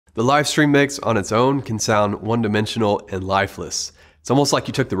The live stream mix on its own can sound one-dimensional and lifeless. It's almost like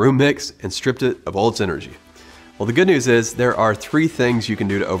you took the room mix and stripped it of all its energy. Well, the good news is there are 3 things you can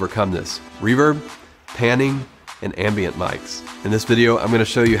do to overcome this: reverb, panning, and ambient mics. In this video, I'm gonna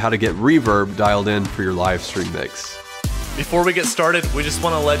show you how to get reverb dialed in for your live stream mix. Before we get started, we just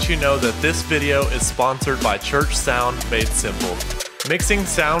want to let you know that this video is sponsored by Church Sound Made Simple. Mixing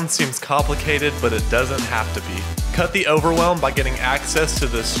sound seems complicated, but it doesn't have to be. Cut the overwhelm by getting access to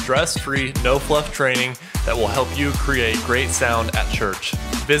this stress-free, no-fluff training that will help you create great sound at church.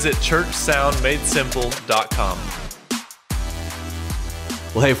 Visit churchsoundmadesimple.com.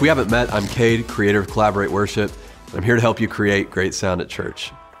 Well, hey, if we haven't met, I'm Cade, creator of Collaborate Worship, and I'm here to help you create great sound at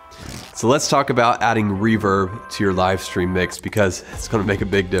church. So let's talk about adding reverb to your live stream mix because it's going to make a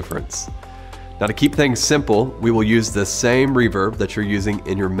big difference. Now, to keep things simple, we will use the same reverb that you're using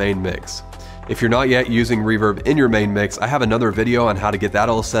in your main mix. If you're not yet using reverb in your main mix, I have another video on how to get that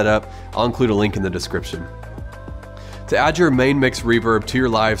all set up. I'll include a link in the description. To add your main mix reverb to your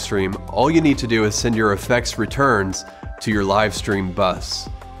live stream, all you need to do is send your effects returns to your live stream bus.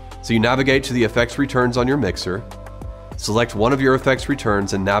 So you navigate to the effects returns on your mixer, select one of your effects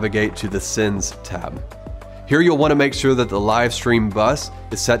returns and navigate to the Sends tab. Here you'll want to make sure that the live stream bus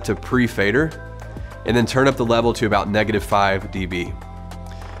is set to pre-fader, and then turn up the level to about -5 dB.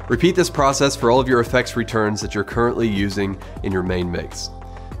 Repeat this process for all of your effects returns that you're currently using in your main mix.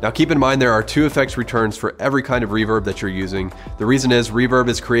 Now keep in mind there are 2 effects returns for every kind of reverb that you're using. The reason is reverb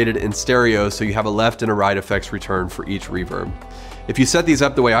is created in stereo, so you have a left and a right effects return for each reverb. If you set these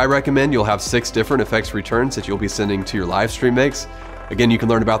up the way I recommend, you'll have 6 different effects returns that you'll be sending to your live stream mix. Again, you can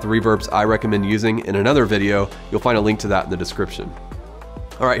learn about the reverbs I recommend using in another video. You'll find a link to that in the description.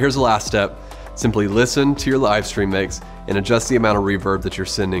 All right, here's the last step. Simply listen to your live stream mix and adjust the amount of reverb that you're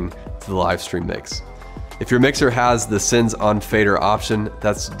sending to the live stream mix. If your mixer has the Sends on Fader option,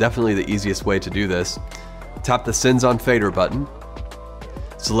 that's definitely the easiest way to do this. Tap the Sends on Fader button,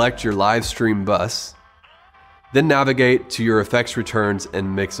 select your live stream bus, then navigate to your effects returns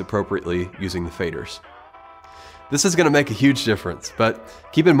and mix appropriately using the faders. This is going to make a huge difference, but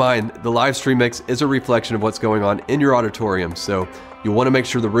keep in mind the live stream mix is a reflection of what's going on in your auditorium, so you'll want to make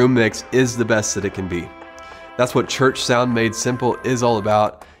sure the room mix is the best that it can be. That's what Church Sound Made Simple is all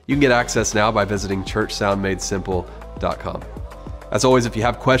about. You can get access now by visiting churchsoundmadesimple.com. As always, if you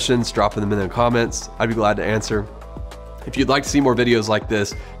have questions, drop them in the comments. I'd be glad to answer. If you'd like to see more videos like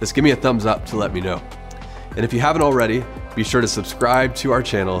this, just give me a thumbs up to let me know. And if you haven't already, be sure to subscribe to our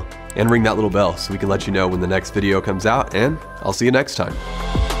channel and ring that little bell so we can let you know when the next video comes out, and I'll see you next time.